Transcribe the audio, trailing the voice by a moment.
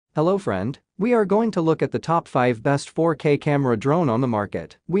Hello friend, we are going to look at the top 5 best 4K camera drone on the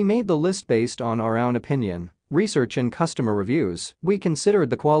market. We made the list based on our own opinion, research and customer reviews. We considered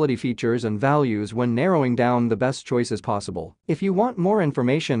the quality features and values when narrowing down the best choices possible. If you want more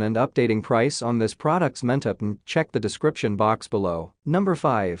information and updating price on this product's mentup, check the description box below. Number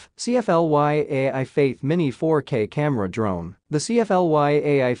 5. CFLY AI Faith Mini 4K Camera Drone. The CFLY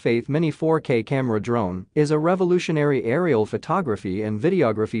AI Faith Mini 4K Camera Drone is a revolutionary aerial photography and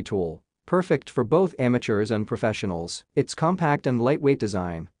videography tool, perfect for both amateurs and professionals. Its compact and lightweight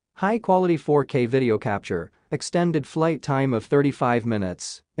design, high-quality 4K video capture, extended flight time of 35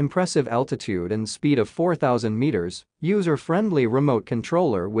 minutes, impressive altitude and speed of 4,000 meters, user-friendly remote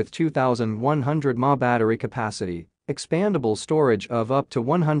controller with 2,100 mAh battery capacity, expandable storage of up to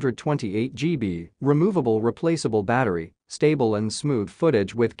 128 GB, removable replaceable battery, stable and smooth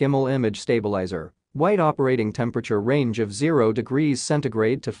footage with gimbal image stabilizer, wide operating temperature range of 0 degrees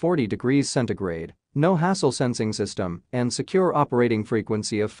centigrade to 40 degrees centigrade, no hassle sensing system, and secure operating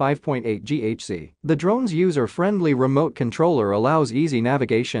frequency of 5.8 GHz. The drone's user-friendly remote controller allows easy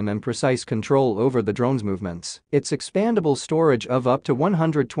navigation and precise control over the drone's movements. Its expandable storage of up to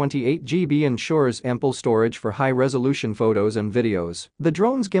 128 GB ensures ample storage for high-resolution photos and videos. The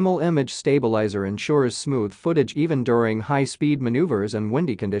drone's gimbal image stabilizer ensures smooth footage even during high-speed maneuvers and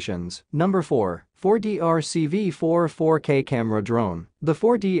windy conditions. Number 4. 4DRCV4 4K Camera Drone. The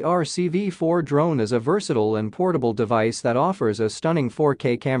 4DRCV4 drone is a versatile and portable device that offers a stunning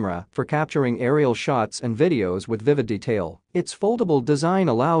 4K camera for capturing aerial shots and videos with vivid detail. Its foldable design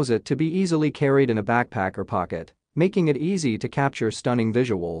allows it to be easily carried in a backpack or pocket, making it easy to capture stunning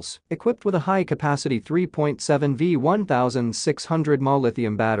visuals. Equipped with a high-capacity 3.7V 1600 mAh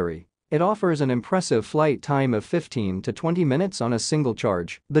lithium battery, it offers an impressive flight time of 15 to 20 minutes on a single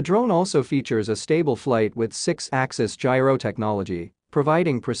charge. The drone also features a stable flight with 6-axis gyro technology,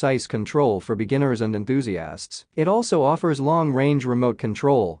 providing precise control for beginners and enthusiasts. It also offers long-range remote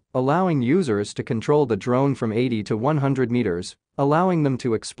control, allowing users to control the drone from 80 to 100 meters, allowing them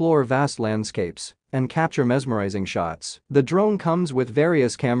to explore vast landscapes and capture mesmerizing shots. The drone comes with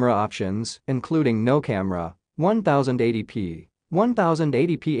various camera options, including no camera, 1080p,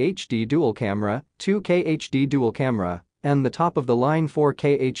 1080p HD dual camera, 2K HD dual camera, and the top-of-the-line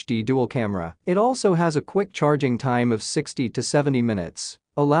 4K HD dual camera. It also has a quick charging time of 60 to 70 minutes,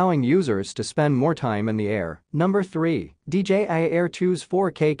 allowing users to spend more time in the air. Number 3. DJI Air 2's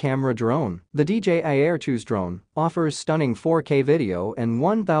 4K Camera Drone. The DJI Air 2's drone offers stunning 4K video and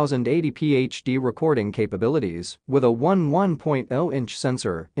 1080p HD recording capabilities with a 1.0-inch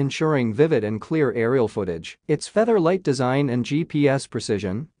sensor, ensuring vivid and clear aerial footage. Its feather-light design and GPS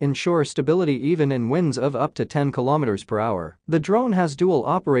precision ensure stability even in winds of up to 10 km per hour. The drone has dual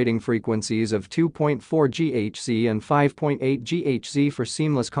operating frequencies of 2.4 GHz and 5.8 GHz for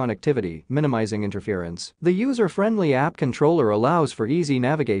seamless connectivity, minimizing interference. The user-friendly app controller allows for easy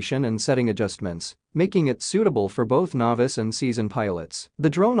navigation and setting adjustments, making it suitable for both novice and seasoned pilots. The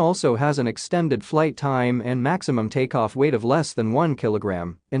drone also has an extended flight time and maximum takeoff weight of less than 1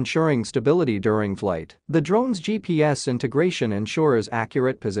 kilogram, ensuring stability during flight. The drone's GPS integration ensures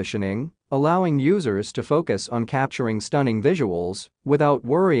accurate positioning, allowing users to focus on capturing stunning visuals without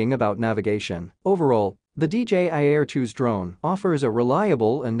worrying about navigation. Overall, the DJI Air 2's drone offers a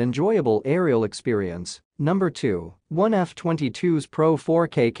reliable and enjoyable aerial experience. Number 2. F-22's Pro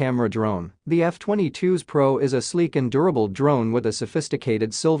 4K Camera Drone. The F-22's Pro is a sleek and durable drone with a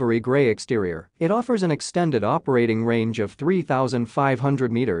sophisticated silvery gray exterior. It offers an extended operating range of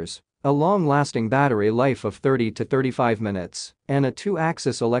 3,500 meters, a long-lasting battery life of 30 to 35 minutes, and a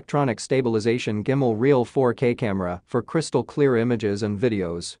 2-axis electronic stabilization gimbal reel 4K camera for crystal-clear images and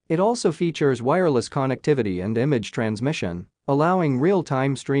videos. It also features wireless connectivity and image transmission, allowing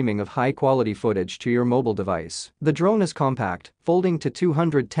real-time streaming of high-quality footage to your mobile device. The drone is compact, folding to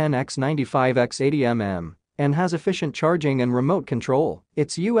 210 x 95 x 80 mm, and has efficient charging and remote control.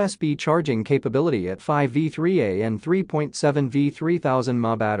 Its USB charging capability at 5V3A and 3.7V 3000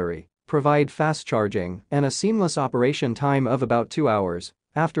 mAh battery provide fast charging and a seamless operation time of about 2 hours.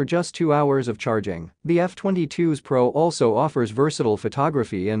 After just 2 hours of charging, the F-22's Pro also offers versatile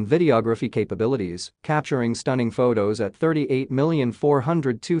photography and videography capabilities, capturing stunning photos at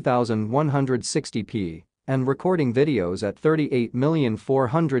 38,402,160p and recording videos at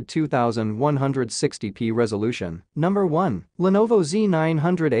 38,402,160p resolution. Number 1. Lenovo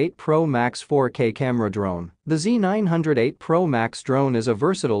Z908 Pro Max 4K Camera Drone. The Z908 Pro Max drone is a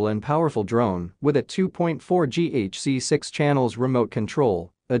versatile and powerful drone with a 2.4 GHz 6 channels remote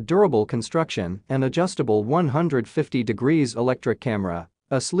control, a durable construction, and adjustable 150 degrees electric camera,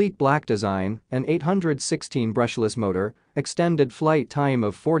 a sleek black design, an 816 brushless motor, extended flight time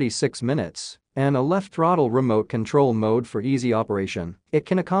of 46 minutes, and a left throttle remote control mode for easy operation. It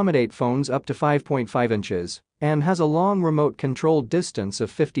can accommodate phones up to 5.5 inches and has a long remote controlled distance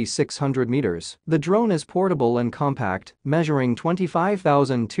of 5,600 meters. The drone is portable and compact, measuring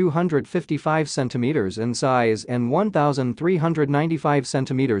 25,255 centimeters in size and 1,395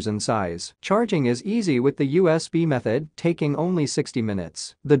 centimeters in size. Charging is easy with the USB method, taking only 60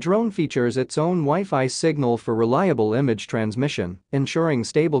 minutes. The drone features its own Wi-Fi signal for reliable image transmission, ensuring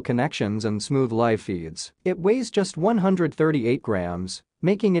stable connections and smooth live feeds. It weighs just 138 grams,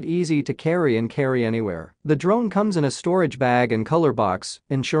 making it easy to carry and carry anywhere. The drone comes in a storage bag and color box,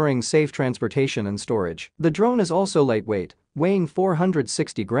 ensuring safe transportation and storage. The drone is also lightweight, weighing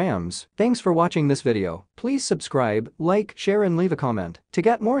 460 grams. Thanks for watching this video. Please subscribe, like, share and leave a comment. To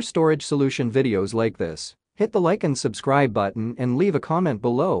get more storage solution videos like this, hit the like and subscribe button and leave a comment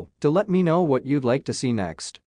below to let me know what you'd like to see next.